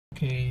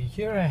Okay,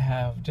 here I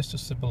have just to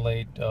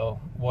simulate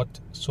what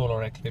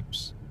solar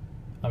eclipse,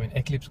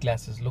 eclipse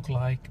glasses look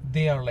like.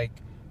 They are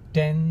like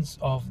tens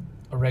of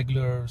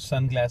regular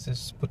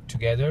sunglasses put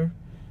together.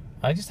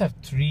 I just have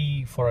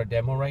 3 for a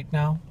demo right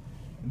now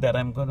that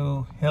I'm going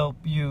to help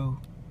you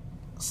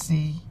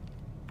see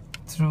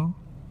through.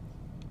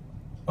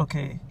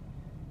 Okay,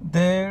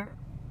 there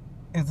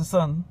is the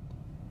sun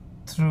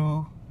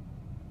through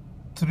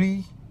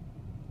 3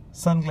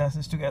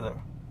 sunglasses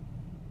together.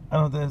 I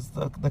know there's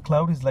the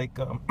cloud is like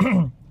there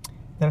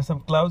are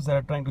some clouds that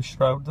are trying to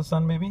shroud the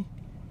sun maybe,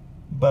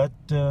 but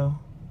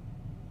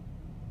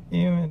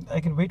even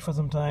I can wait for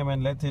some time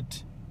and let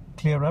it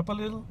clear up a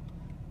little.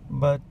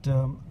 But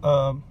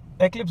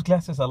eclipse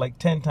glasses are like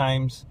 10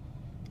 times,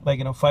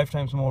 5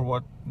 times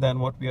more than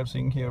what we are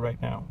seeing here right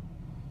now.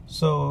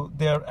 So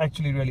they are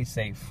actually really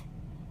safe.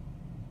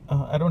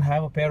 I don't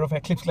have a pair of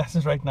eclipse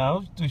glasses right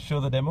now to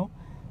show the demo,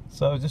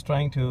 so I was just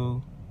trying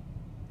to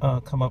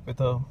come up with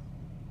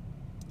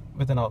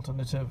an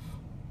alternative.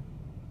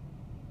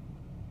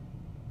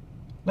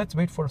 Let's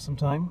wait for some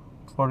time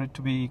for it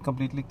to be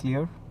completely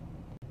clear.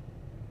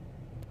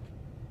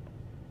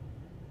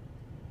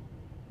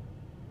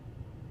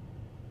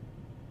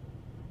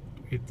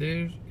 Okay,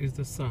 there is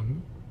the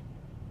sun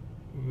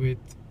with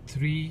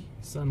 3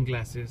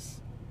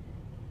 sunglasses,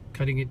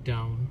 cutting it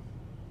down,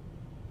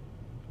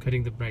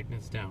 cutting the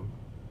brightness down.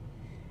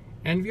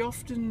 And we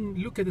often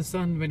look at the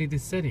sun when it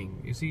is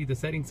setting. You see the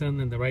setting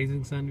sun and the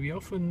rising sun. We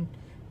often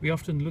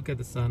look at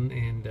the sun,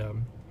 and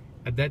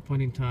at that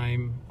point in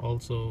time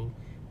also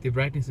the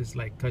brightness is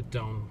like cut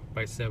down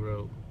by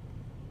several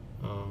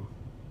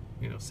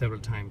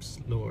times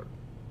lower.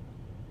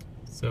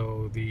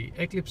 So the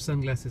eclipse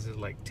sunglasses is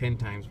like 10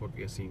 times what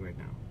we are seeing right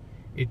now.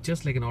 It's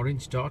just like an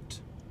orange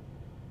dot,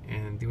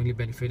 and the only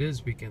benefit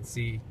is we can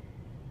see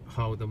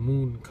how the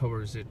moon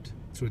covers it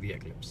through the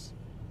eclipse.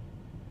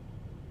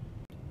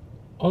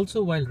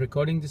 Also, while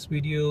recording this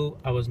video,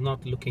 I was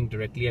not looking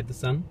directly at the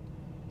sun.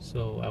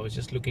 So I was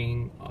just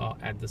looking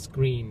at the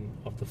screen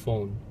of the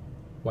phone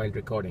while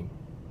recording.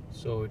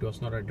 So it was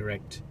not a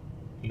direct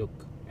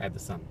look at the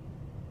sun.